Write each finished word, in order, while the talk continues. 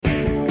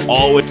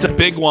Oh, it's a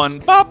big one.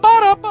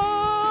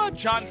 Ba-ba-da-ba.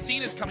 John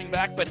Cena's coming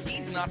back, but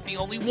he's not the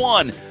only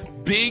one.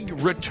 Big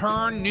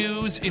return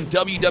news in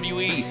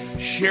WWE.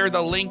 Share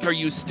the link or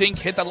you stink.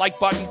 Hit the like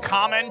button,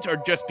 comment, or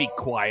just be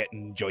quiet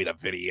and enjoy the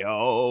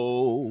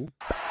video.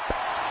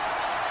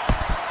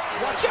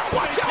 Watch out,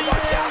 watch out,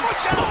 watch out,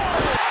 watch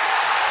out!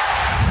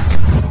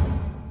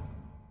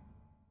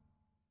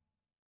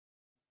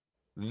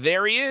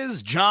 There he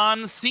is,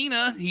 John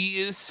Cena.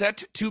 He is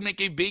set to make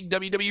a big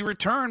WWE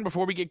return.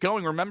 Before we get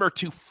going, remember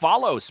to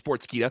follow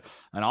Sportskeeda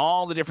on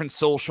all the different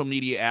social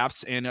media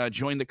apps and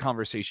join the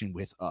conversation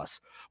with us.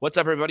 What's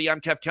up, everybody?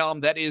 I'm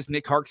Kellam. That is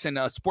Nick Harksen.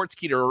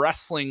 Sportskeeda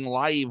Wrestling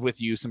Live with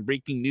you. Some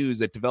breaking news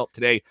that developed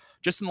today,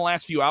 just in the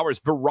last few hours.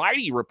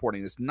 Variety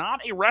reporting this,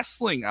 not a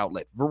wrestling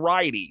outlet.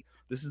 Variety.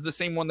 This is the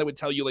same one that would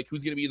tell you like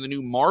who's going to be in the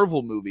new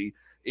Marvel movie.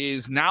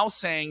 Is now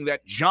saying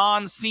that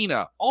John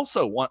Cena,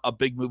 also a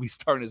big movie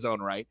star in his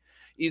own right,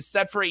 is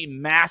set for a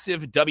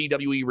massive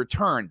WWE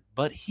return.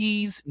 But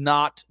he's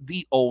not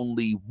the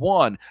only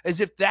one.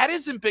 As if that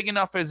isn't big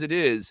enough as it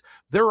is,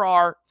 there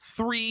are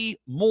 3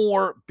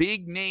 more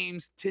big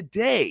names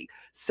today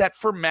set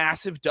for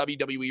massive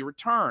WWE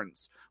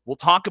returns. We'll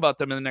talk about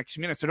them in the next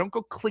few minutes, so don't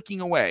go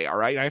clicking away, all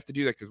right? I have to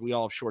do that because we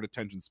all have short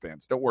attention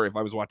spans. Don't worry, if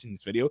I was watching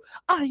this video,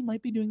 I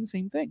might be doing the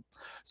same thing.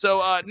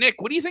 So,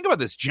 Nick, what do you think about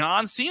this?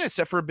 John Cena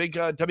set for a big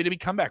WWE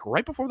comeback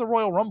right before the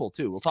Royal Rumble,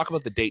 too. We'll talk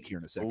about the date here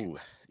in a second. Ooh,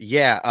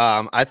 yeah,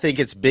 I think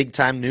it's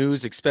big-time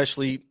news,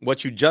 especially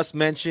what you just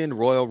mentioned,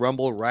 Royal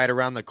Rumble right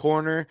around the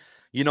corner.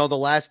 You know, the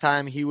last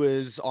time he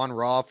was on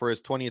Raw for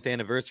his 20th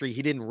anniversary,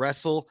 he didn't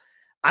wrestle.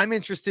 I'm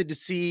interested to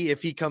see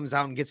if he comes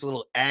out and gets a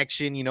little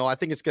action. You know, I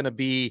think it's going to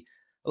be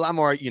a lot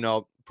more,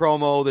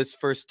 promo this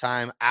first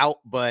time out,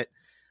 but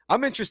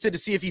I'm interested to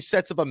see if he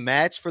sets up a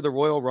match for the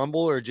Royal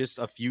Rumble or just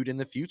a feud in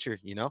the future,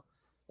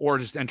 Or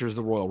just enters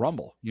the Royal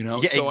Rumble, Yeah,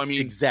 So,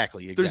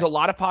 exactly. There's a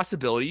lot of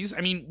possibilities.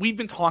 I mean, we've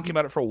been talking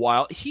about it for a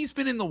while. He's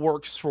been in the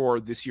works for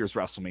this year's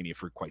WrestleMania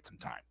for quite some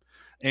time.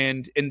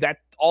 And that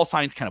all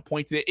signs kind of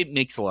point to it. It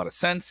makes a lot of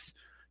sense,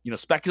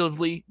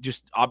 speculatively,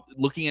 just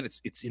looking at it,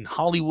 it's in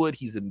Hollywood.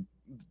 He's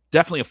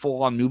definitely a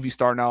full-on movie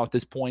star now at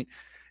this point.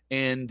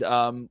 And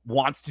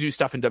wants to do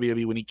stuff in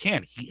WWE when he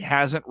can. He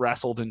hasn't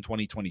wrestled in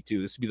 2022.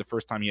 This would be the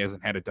first time he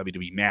hasn't had a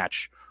WWE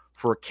match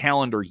for a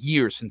calendar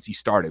year since he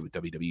started with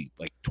WWE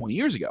like 20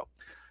 years ago.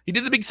 He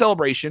did the big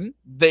celebration.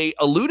 They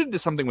alluded to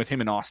something with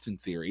him in Austin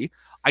Theory.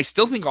 I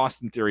still think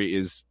Austin Theory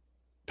is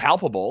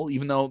palpable,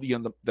 even though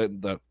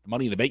the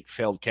Money in the Bank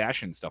failed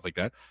cash and stuff like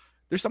that.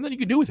 There's something you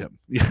could do with him.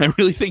 I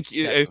really think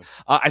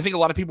I think a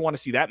lot of people want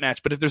to see that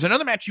match. But if there's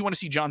another match you want to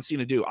see John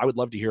Cena do, I would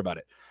love to hear about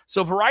it.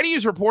 So Variety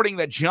is reporting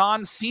that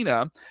John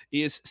Cena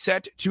is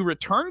set to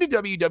return to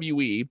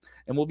WWE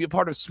and will be a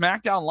part of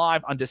SmackDown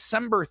Live on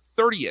December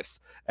 30th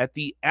at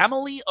the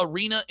Amalie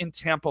Arena in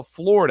Tampa,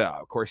 Florida.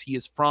 Of course, he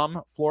is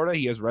from Florida.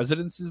 He has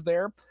residences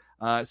there.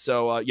 One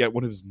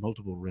of his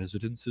multiple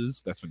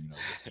residences. That's when you know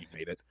he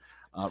made it.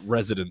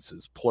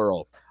 Residences,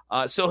 plural.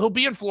 So he'll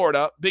be in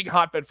Florida, big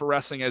hotbed for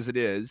wrestling as it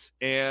is,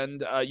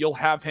 and you'll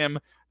have him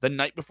the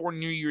night before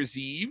New Year's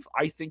Eve.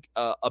 I think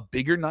a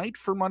bigger night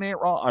for Monday Night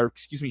Raw,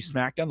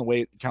 SmackDown, the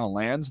way it kind of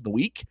lands in the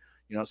week.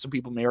 Some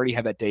people may already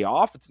have that day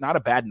off. It's not a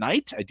bad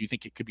night. I do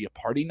think it could be a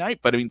party night,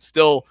 but I mean,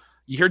 still,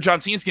 you hear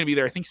John Cena's going to be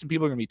there. I think some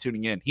people are going to be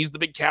tuning in. He's the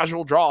big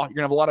casual draw. You're going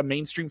to have a lot of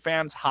mainstream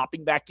fans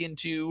hopping back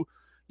into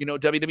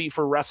WWE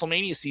for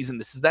WrestleMania season.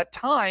 This is that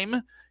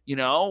time,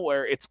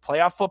 where it's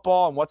playoff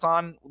football and what's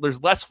on.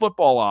 There's less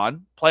football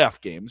on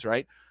playoff games,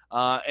 right?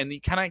 And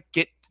you kind of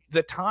get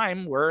the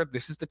time where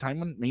this is the time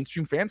when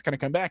mainstream fans kind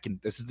of come back,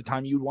 and this is the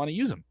time you would want to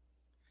use them.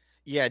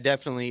 Yeah,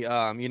 definitely.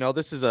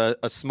 This is a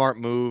smart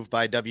move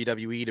by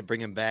WWE to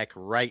bring him back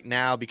right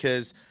now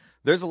because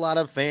there's a lot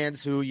of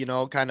fans who,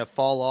 kind of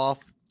fall off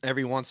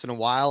every once in a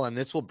while, and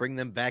this will bring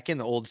them back in.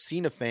 The old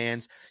Cena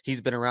fans,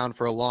 he's been around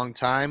for a long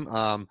time.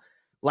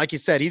 Like you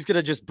said, he's going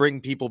to just bring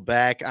people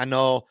back. I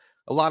know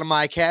a lot of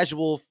my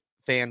casual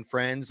fan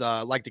friends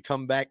like to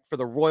come back for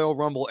the Royal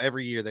Rumble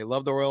every year. They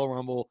love the Royal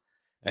Rumble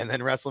and then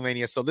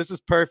WrestleMania. So this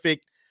is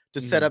perfect to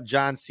set up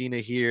John Cena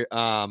here.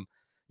 And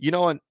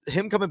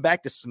him coming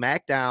back to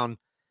SmackDown,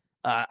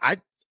 I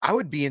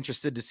would be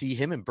interested to see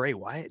him and Bray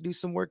Wyatt do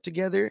some work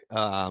together.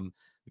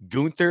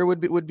 Gunther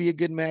would be a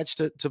good match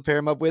to pair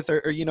him up with,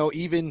 or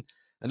even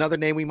another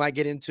name we might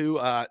get into.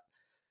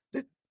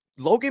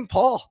 Logan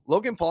Paul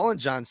and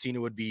John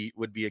Cena would be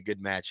a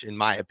good match in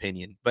my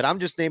opinion, but I'm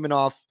just naming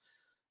off,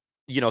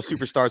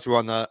 superstars who are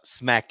on the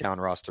SmackDown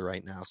roster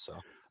right now. So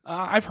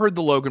I've heard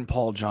the Logan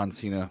Paul, John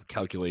Cena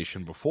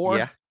calculation before.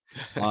 Yeah.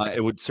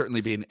 It would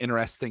certainly be an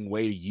interesting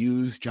way to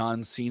use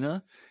John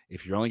Cena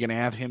if you're only going to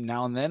have him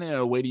now and then, and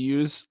a way to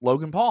use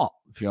Logan Paul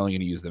if you're only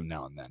going to use them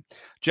now and then.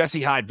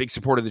 Jesse Hyde, big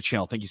supporter of the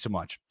channel. Thank you so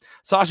much.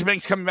 Sasha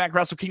Banks coming back,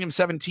 Wrestle Kingdom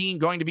 17,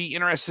 going to be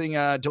interesting.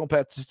 Don't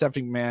bet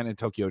Stephanie McMahon in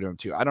Tokyo Dome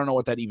 2. I don't know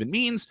what that even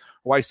means,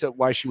 why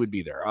she would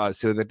be there.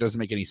 So that doesn't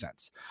make any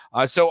sense.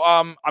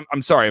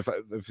 I'm sorry if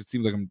it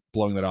seems like I'm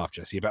blowing that off,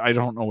 Jesse, but I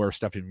don't know where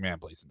Stephanie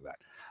McMahon plays into that.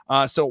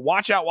 So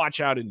watch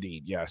out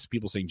indeed. Yes,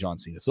 people saying John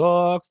Cena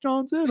sucks.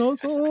 John Cena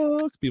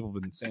sucks. People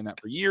have been saying that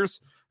for years.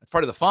 That's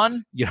part of the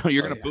fun. You're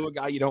going to boo a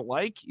guy you don't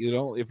like.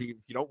 If you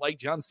don't like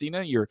John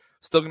Cena, you're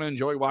still going to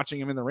enjoy watching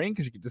him in the ring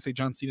because you get to say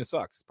John Cena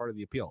sucks. It's part of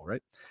the appeal,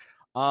 right?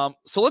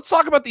 So let's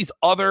talk about these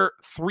other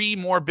 3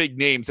 more big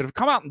names that have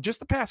come out in just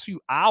the past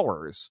few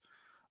hours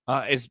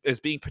as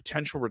being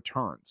potential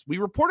returns. We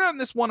reported on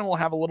this one, and we'll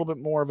have a little bit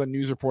more of a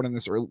news report on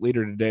this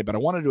later today, but I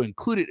wanted to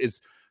include it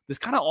as this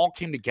kind of all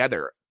came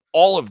together.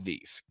 All of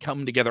these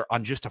come together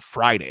on just a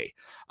Friday.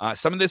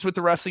 Some of this with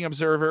the Wrestling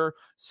Observer,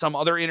 some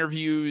other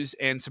interviews,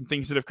 and some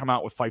things that have come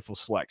out with Fightful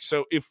Select.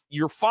 So if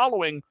you're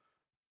following,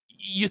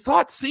 you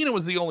thought Cena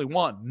was the only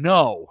one.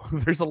 No,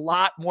 there's a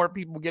lot more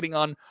people getting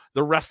on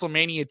the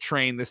WrestleMania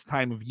train this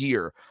time of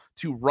year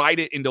to ride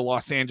it into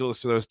Los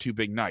Angeles for those 2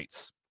 big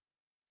nights.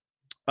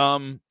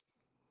 It's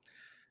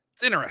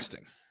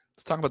interesting.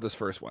 Let's talk about this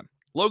first one.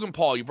 Logan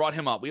Paul, you brought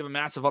him up. We have a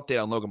massive update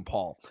on Logan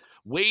Paul.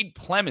 Wade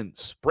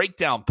Plemons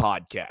Breakdown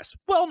Podcast,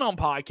 well-known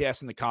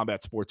podcast in the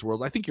combat sports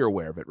world. I think you're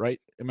aware of it,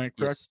 right? Am I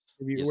correct?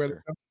 Yes,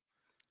 sir.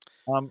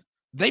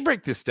 They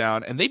break this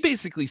down, and they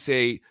basically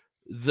say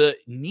the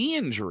knee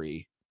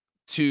injury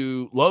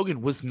to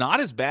Logan was not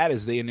as bad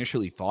as they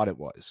initially thought it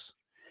was,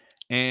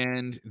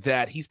 and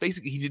that he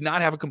did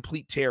not have a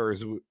complete tear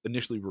as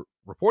initially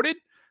reported.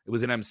 It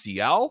was an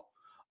MCL,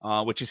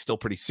 which is still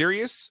pretty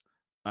serious,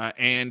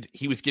 and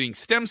he was getting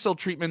stem cell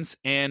treatments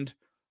and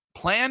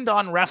planned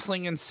on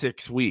wrestling in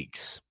 6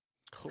 weeks.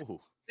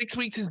 Cool. 6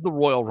 weeks is the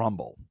Royal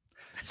Rumble.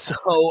 So,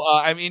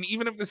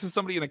 even if this is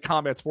somebody in the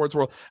combat sports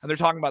world and they're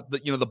talking about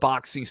the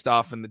boxing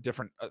stuff and the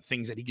different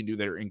things that he can do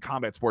that are in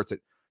combat sports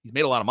that he's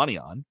made a lot of money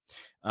on.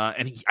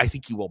 And I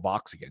think he will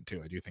box again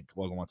too. I do think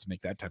Logan wants to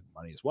make that type of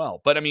money as well.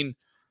 But I think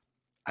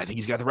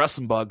he's got the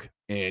wrestling bug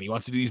and he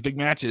wants to do these big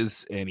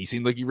matches, and he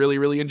seemed like he really,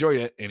 really enjoyed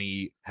it, and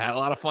he had a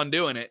lot of fun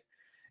doing it.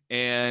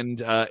 And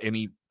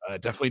he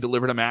definitely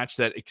delivered a match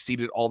that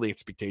exceeded all the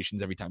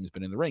expectations every time he's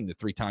been in the ring, the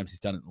 3 times he's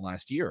done it in the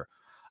last year.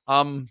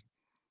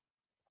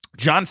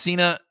 John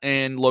Cena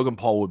and Logan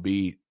Paul would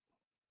be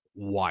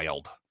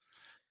wild.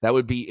 That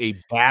would be a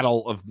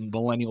battle of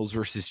millennials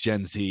versus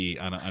Gen Z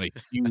on a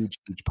huge,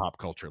 huge pop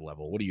culture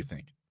level. What do you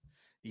think?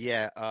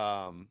 Yeah,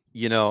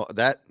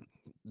 that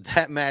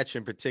match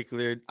in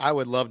particular, I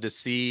would love to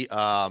see.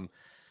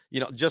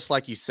 Just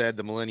like you said,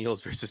 the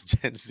millennials versus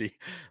Gen Z.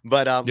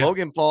 But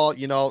Logan Paul,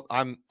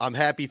 I'm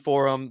happy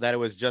for him that it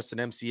was just an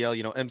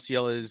MCL.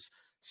 MCL is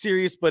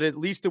serious, but at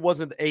least it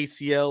wasn't the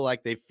ACL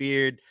like they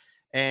feared.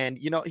 And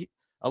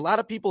a lot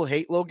of people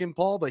hate Logan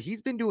Paul, but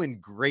he's been doing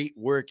great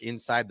work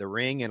inside the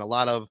ring, and a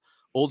lot of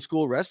old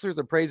school wrestlers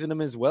are praising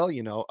him as well.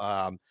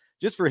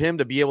 Just for him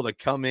to be able to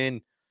come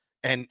in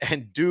and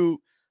do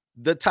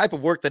the type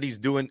of work that he's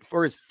doing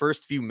for his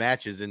first few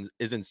matches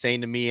is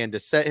insane to me. And to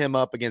set him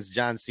up against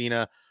John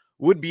Cena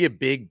would be a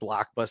big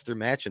blockbuster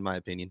match, in my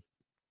opinion.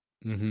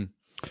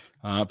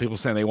 Mm-hmm. People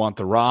saying they want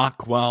The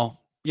Rock.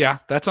 Well, yeah,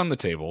 that's on the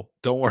table.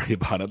 Don't worry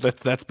about it.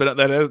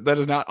 That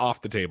is not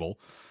off the table.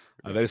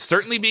 That is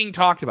certainly being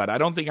talked about. I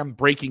don't think I'm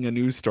breaking a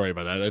news story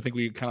about that. I think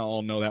we kind of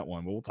all know that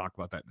one, but we'll talk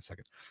about that in a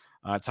second.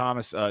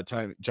 Thomas,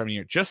 chiming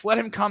here. Just let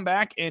him come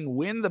back and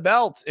win the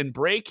belt and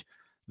break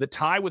the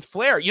tie with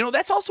Flair.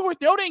 That's also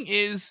worth noting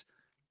is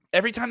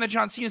every time that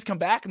John Cena's come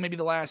back, and maybe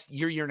the last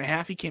year and a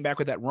half, he came back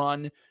with that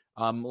run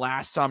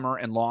last summer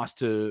and lost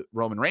to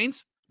Roman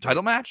Reigns,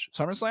 title match,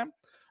 SummerSlam.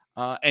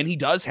 And he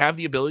does have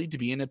the ability to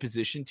be in a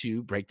position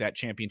to break that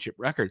championship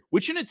record,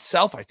 which in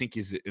itself, I think,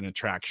 is an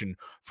attraction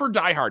for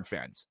diehard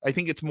fans. I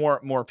think it's more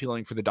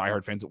appealing for the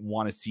diehard fans that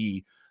want to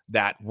see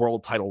that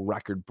world title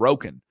record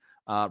broken.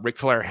 Ric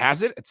Flair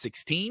has it at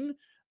 16,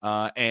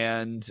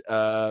 and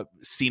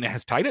Cena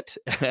has tied it.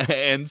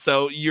 And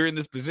so you're in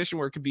this position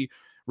where it could be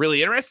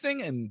really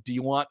interesting. And do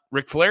you want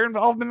Ric Flair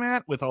involved in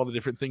that with all the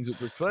different things with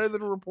Ric Flair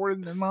that are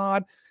reported in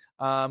mod?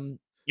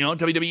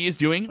 WWE is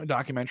doing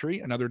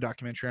another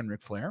documentary on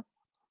Ric Flair.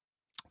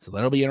 So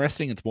that'll be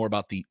interesting. It's more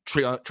about the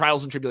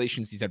trials and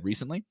tribulations he's had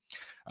recently.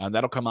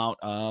 That'll come out,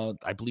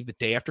 I believe, the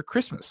day after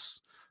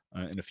Christmas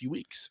in a few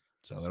weeks.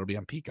 So that'll be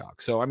on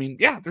Peacock. So,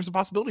 there's a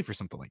possibility for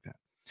something like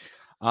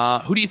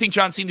that. Who do you think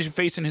John Cena should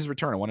face in his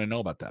return? I want to know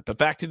about that. But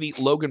back to the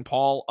Logan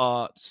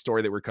Paul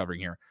story that we're covering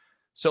here.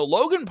 So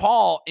Logan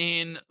Paul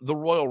in the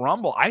Royal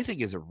Rumble, I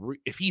think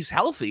if he's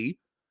healthy,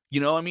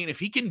 if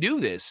he can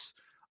do this,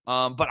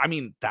 but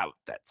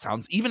that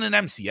sounds, even an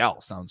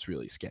MCL sounds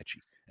really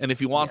sketchy. And if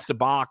he wants to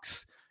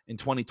box in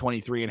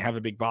 2023 and have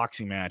a big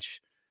boxing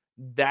match,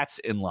 that's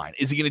in line.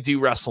 Is he going to do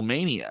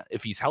WrestleMania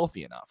if he's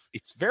healthy enough?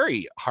 It's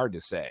very hard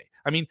to say.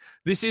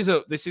 This is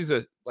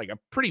a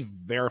pretty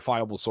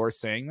verifiable source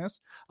saying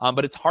this,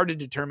 but it's hard to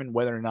determine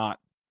whether or not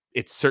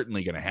it's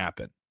certainly going to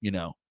happen,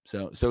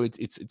 So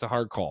it's a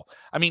hard call.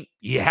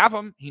 You have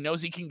him. He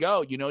knows he can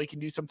go. He can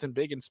do something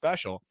big and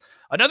special.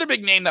 Another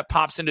big name that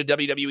pops into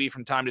WWE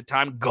from time to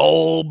time,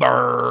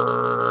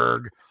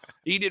 Goldberg.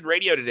 He did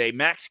radio today.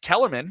 Max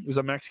Kellerman. It was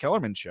a Max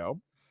Kellerman show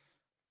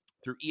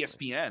through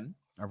ESPN.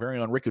 Our very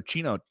own Rick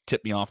Ucchino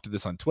tipped me off to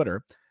this on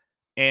Twitter.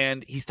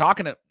 And he's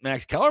talking to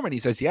Max Kellerman. He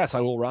says, yes, I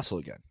will wrestle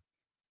again.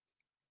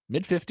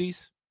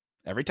 mid-50s.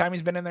 Every time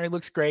he's been in there, he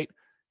looks great.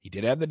 He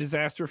did have the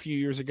disaster a few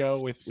years ago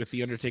with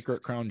the Undertaker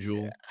at Crown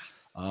Jewel.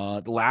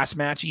 The last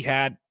match he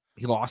had,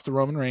 he lost to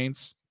Roman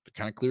Reigns. It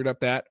kind of cleared up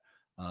that.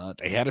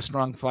 They had a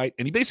strong fight.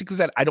 And he basically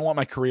said, I don't want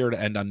my career to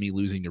end on me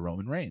losing to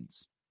Roman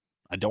Reigns.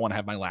 I don't want to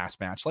have my last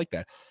match like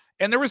that.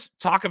 And there was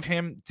talk of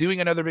him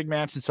doing another big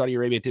match in Saudi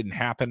Arabia. It didn't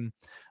happen.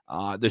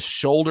 The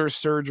shoulder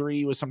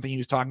surgery was something he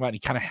was talking about. And he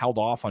kind of held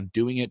off on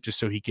doing it just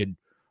so he could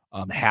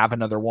have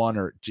another one.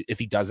 Or if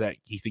he does that,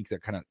 he thinks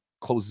that kind of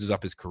closes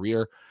up his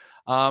career.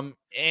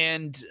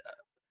 And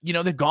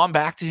they've gone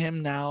back to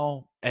him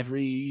now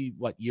every,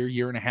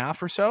 year and a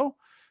half or so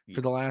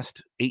for the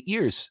last 8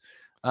 years.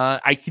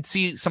 I could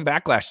see some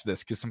backlash to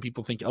this because some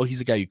people think, oh,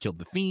 he's a guy who killed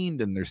the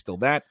Fiend, and there's still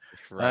that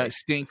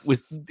stink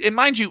with. And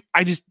mind you,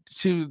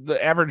 to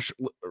the average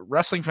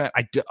wrestling fan,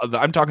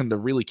 I'm talking the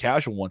really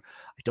casual one.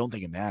 I don't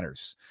think it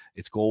matters.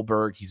 It's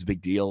Goldberg. He's a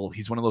big deal.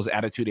 He's one of those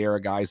Attitude Era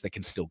guys that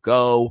can still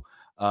go.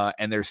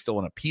 And there's still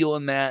an appeal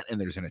in that, and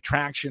there's an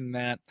attraction in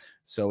that.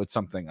 So it's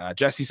something.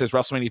 Jesse says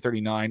WrestleMania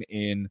 39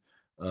 in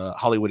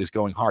Hollywood is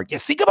going hard. Yeah,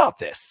 think about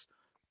this.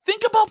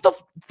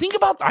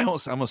 I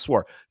almost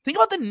swore. Think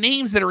about the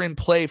names that are in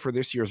play for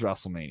this year's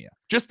WrestleMania.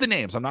 Just the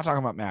names. I'm not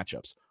talking about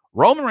matchups.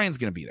 Roman Reigns is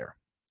going to be there.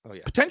 Oh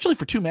yeah, potentially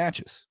for 2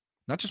 matches,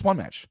 not just 1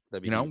 match.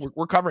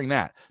 We're covering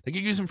that. They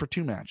could use him for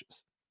 2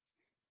 matches.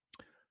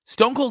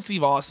 Stone Cold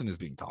Steve Austin is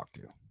being talked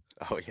to.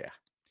 Oh yeah,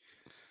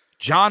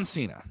 John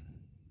Cena.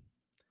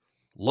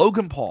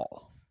 Logan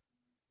Paul.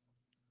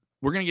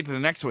 We're going to get to the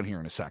next one here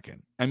in a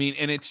second. I mean,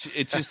 and it's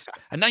just,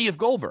 and now you have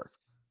Goldberg.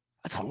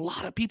 That's a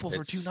lot of people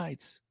for 2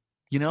 nights.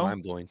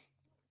 Mind-blowing.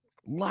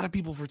 A lot of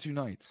people for 2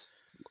 nights.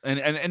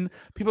 And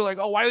people are like,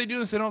 oh, why are they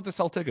doing this? They don't have to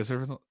sell tickets.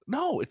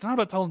 No, it's not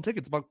about selling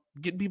tickets. It's about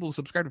getting people to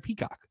subscribe to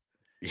Peacock.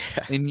 Yeah.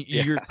 And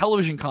your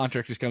television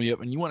contract is coming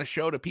up and you want to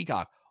show to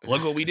Peacock.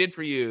 Look what we did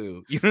for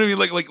you. You know what I mean?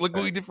 Like look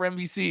what we did for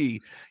NBC.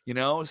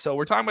 So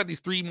we're talking about these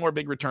 3 more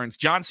big returns.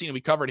 John Cena,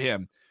 we covered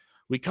him.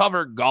 We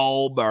covered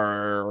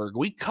Goldberg.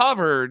 We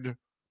covered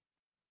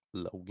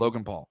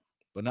Logan Paul.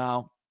 But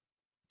now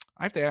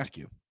I have to ask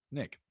you,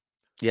 Nick.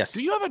 Yes.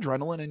 Do you have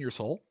adrenaline in your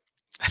soul?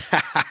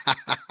 I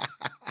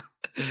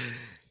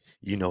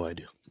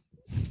do.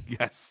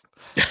 Yes.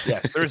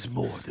 There's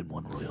more than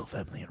one royal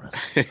family in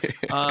wrestling.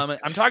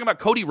 I'm talking about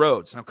Cody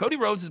Rhodes. Now, Cody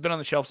Rhodes has been on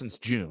the shelf since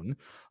June.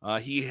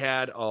 He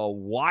had a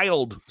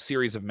wild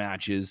series of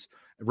matches,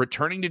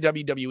 returning to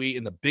WWE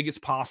in the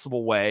biggest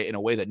possible way, in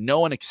a way that no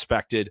one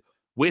expected,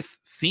 with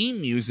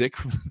theme music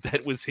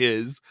that was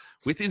his,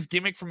 with his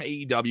gimmick from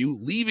AEW,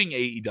 leaving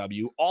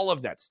AEW, all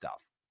of that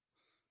stuff.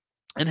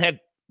 And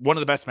had one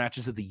of the best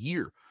matches of the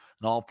year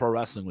in all of pro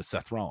wrestling with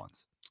Seth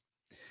Rollins.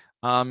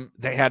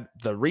 They had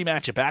the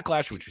rematch at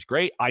Backlash, which was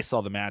great. I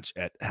saw the match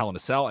at Hell in a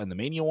Cell and the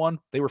Mania one.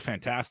 They were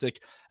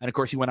fantastic. And of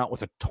course, he went out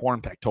with a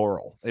torn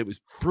pectoral. It was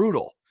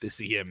brutal to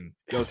see him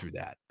go through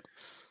that.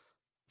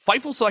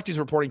 Fightful Select is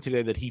reporting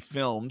today that he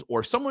filmed,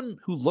 or someone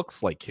who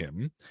looks like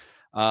him,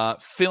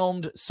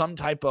 filmed some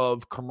type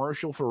of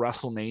commercial for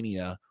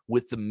WrestleMania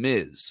with The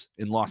Miz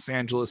in Los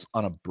Angeles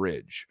on a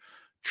bridge.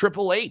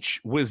 Triple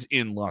H was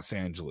in Los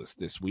Angeles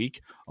this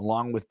week,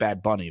 along with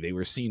Bad Bunny. They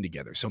were seen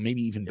together. So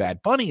maybe even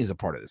Bad Bunny is a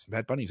part of this.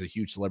 Bad Bunny is a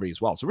huge celebrity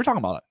as well. So we're talking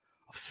about a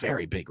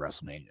very big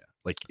WrestleMania.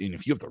 And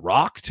if you have The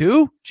Rock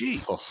too,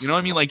 gee, you know what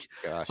I mean?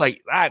 It's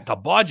like that. The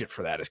budget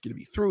for that is going to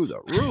be through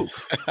the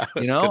roof.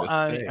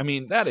 I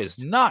mean, that is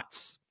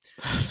nuts.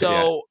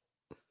 So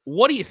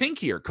what do you think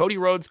here? Cody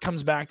Rhodes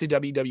comes back to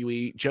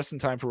WWE just in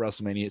time for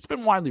WrestleMania. It's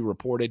been widely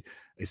reported.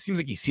 It seems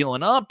like he's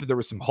healing up. There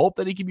was some hope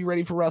that he could be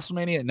ready for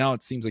WrestleMania. And now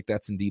it seems like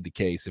that's indeed the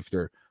case if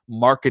they're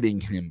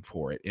marketing him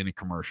for it in a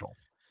commercial.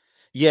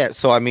 Yeah.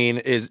 So, I mean,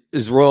 is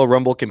Royal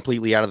Rumble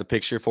completely out of the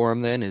picture for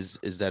him then? Is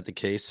that the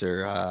case?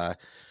 Or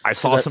I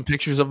saw some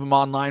pictures of him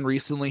online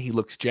recently. He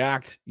looks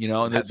jacked, and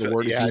the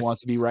word is he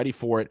wants to be ready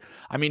for it.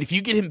 I mean, if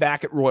you get him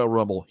back at Royal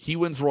Rumble, he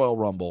wins Royal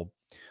Rumble.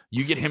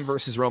 You get him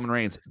versus Roman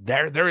Reigns.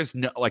 There is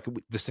no,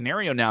 the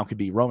scenario now could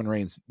be Roman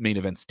Reigns main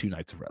events 2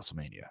 nights of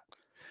WrestleMania.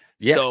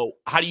 Yeah. So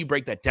how do you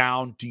break that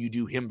down? Do you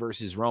do him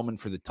versus Roman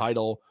for the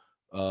title?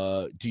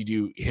 Do you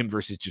do him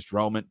versus just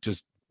Roman?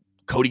 Does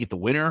Cody get the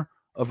winner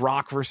of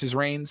Rock versus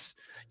Reigns?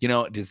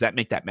 Does that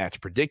make that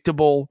match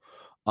predictable?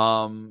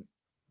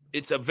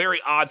 It's a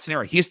very odd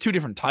scenario. He has 2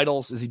 different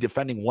titles. Is he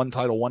defending one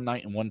title one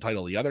night and one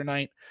title the other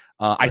night?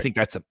 Right. I think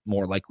that's a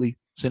more likely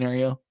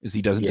scenario, is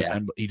he doesn't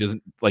defend, but he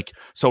doesn't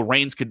so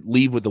Reigns could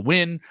leave with the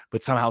win,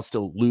 but somehow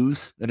still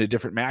lose in a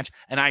different match.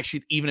 And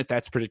even if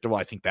that's predictable,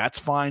 I think that's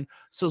fine.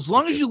 So as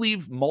long as you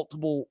leave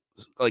multiple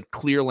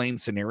clear lane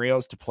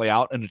scenarios to play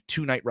out in a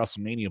 2-night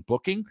WrestleMania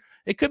booking,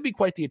 it could be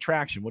quite the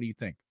attraction. What do you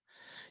think?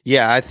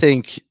 Yeah, I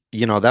think,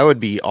 that would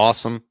be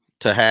awesome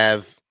to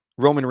have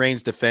Roman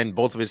Reigns defend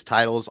both of his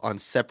titles on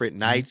separate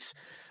nights.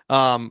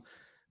 That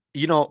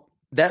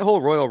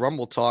whole Royal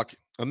Rumble talk,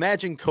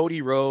 imagine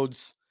Cody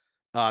Rhodes,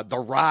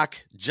 The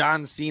Rock,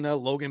 John Cena,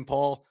 Logan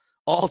Paul,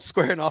 all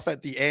squaring off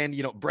at the end,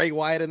 Bray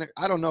Wyatt in there.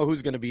 I don't know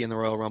who's going to be in the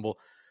Royal Rumble,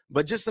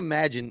 but just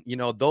imagine,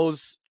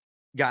 those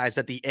guys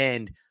at the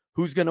end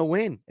who's going to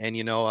win. And,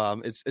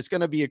 it's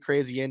going to be a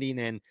crazy ending.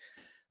 And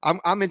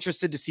I'm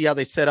interested to see how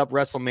they set up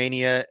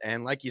WrestleMania.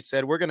 And like you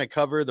said, we're going to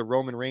cover the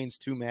Roman Reigns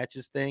 2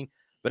 matches thing,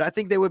 but I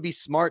think they would be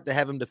smart to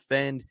have him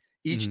defend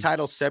each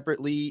title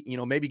separately,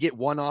 maybe get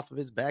one off of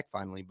his back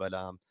finally. But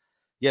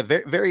yeah,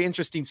 very, very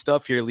interesting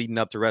stuff here leading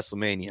up to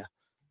WrestleMania.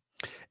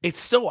 It's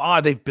so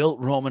odd. They've built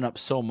Roman up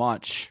so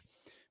much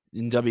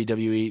in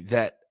WWE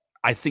that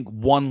I think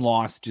one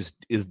loss just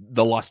is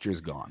the luster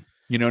is gone.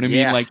 You know what I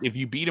mean? Like if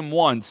you beat him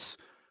once,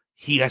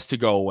 he has to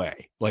go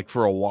away like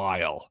for a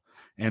while.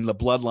 And the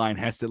bloodline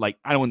has to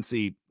I don't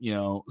see,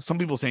 some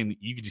people saying that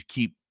you could just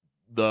keep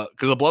because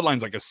the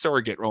bloodline's like a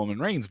surrogate Roman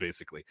Reigns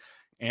basically.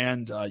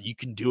 And you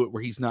can do it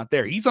where he's not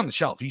there. He's on the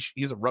shelf.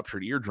 He has a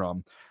ruptured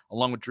eardrum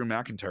along with Drew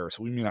McIntyre.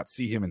 So we may not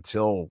see him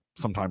until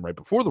sometime right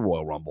before the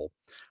Royal Rumble.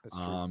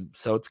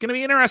 So it's going to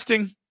be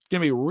interesting. It's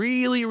going to be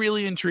really,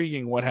 really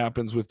intriguing what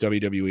happens with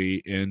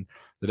WWE in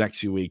the next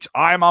few weeks.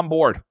 I'm on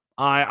board.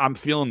 I'm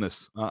feeling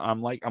this.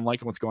 I'm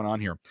liking what's going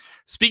on here.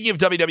 Speaking of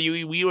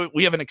WWE,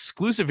 we have an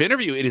exclusive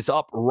interview. It is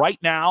up right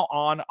now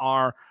on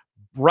our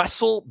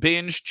Wrestle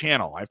Binge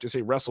channel. I have to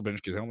say Wrestle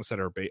Binge because I almost said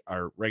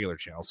our regular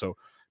channel. So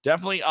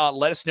definitely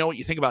let us know what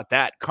you think about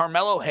that.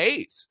 Carmelo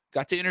Hayes.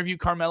 Got to interview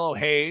Carmelo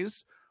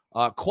Hayes.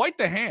 Quite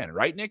the hand,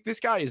 right, Nick?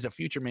 This guy is a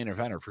future main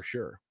eventer for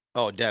sure.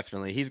 Oh,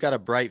 definitely. He's got a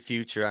bright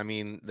future. I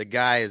mean, the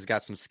guy has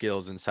got some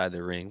skills inside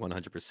the ring,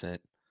 100%.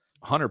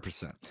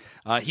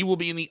 100%. He will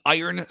be in the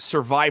Iron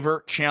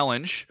Survivor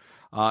Challenge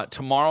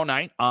tomorrow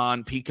night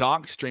on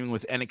Peacock, streaming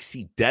with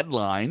NXT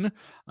Deadline.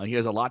 He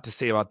has a lot to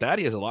say about that.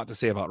 He has a lot to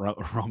say about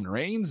Roman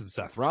Reigns and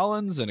Seth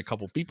Rollins and a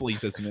couple people he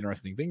said some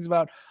interesting things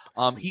about.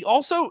 He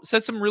also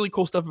said some really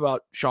cool stuff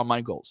about Shawn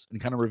Michaels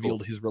and kind of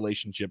revealed his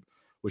relationship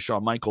with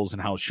Shawn Michaels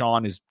and how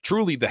Shawn is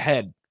truly the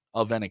head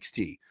of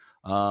NXT.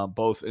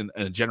 Both in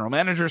a general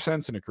manager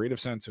sense and a creative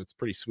sense. So it's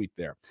pretty sweet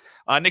there.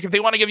 Nick, if they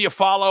want to give you a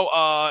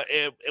follow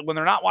when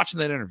they're not watching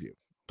that interview,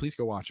 please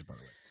go watch it, by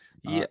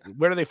the way.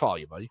 Where do they follow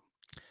you, buddy?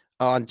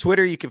 On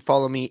Twitter, you can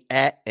follow me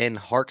at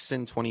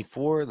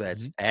nharksen24.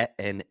 That's at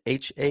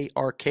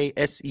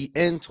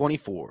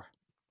nharksen24.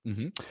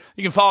 You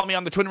can follow me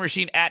on the Twitter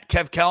machine at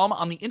Kev Kellam,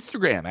 on the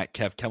Instagram at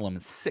Kev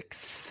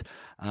Kellam6.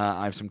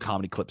 I have some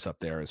comedy clips up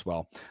there as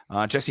well.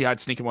 Jesse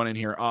Hyde sneaking one in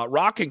here.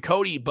 Rock and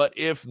Cody, but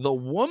if the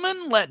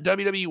woman let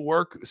WWE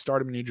work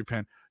Stardom in New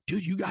Japan,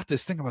 dude, you got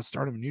this thing about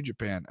Stardom in New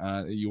Japan.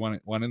 You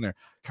want in there.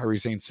 Kairi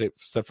Sane set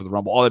for the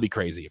Rumble. Oh, that'd be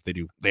crazy if they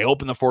do. They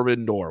open the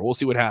forbidden door. We'll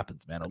see what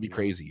happens, man. It'll be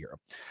crazy here.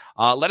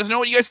 Let us know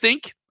what you guys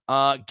think.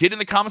 Get in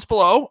the comments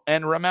below.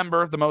 And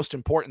remember, the most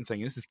important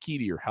thing, this is key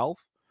to your health.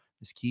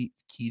 It's key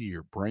to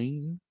your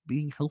brain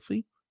being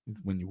healthy.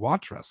 When you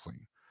watch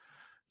wrestling,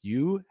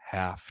 you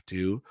have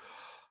to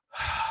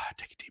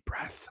take a deep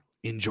breath.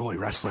 Enjoy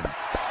wrestling. Watch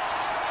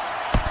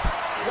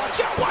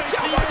out, watch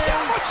out, watch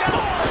out, watch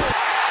out!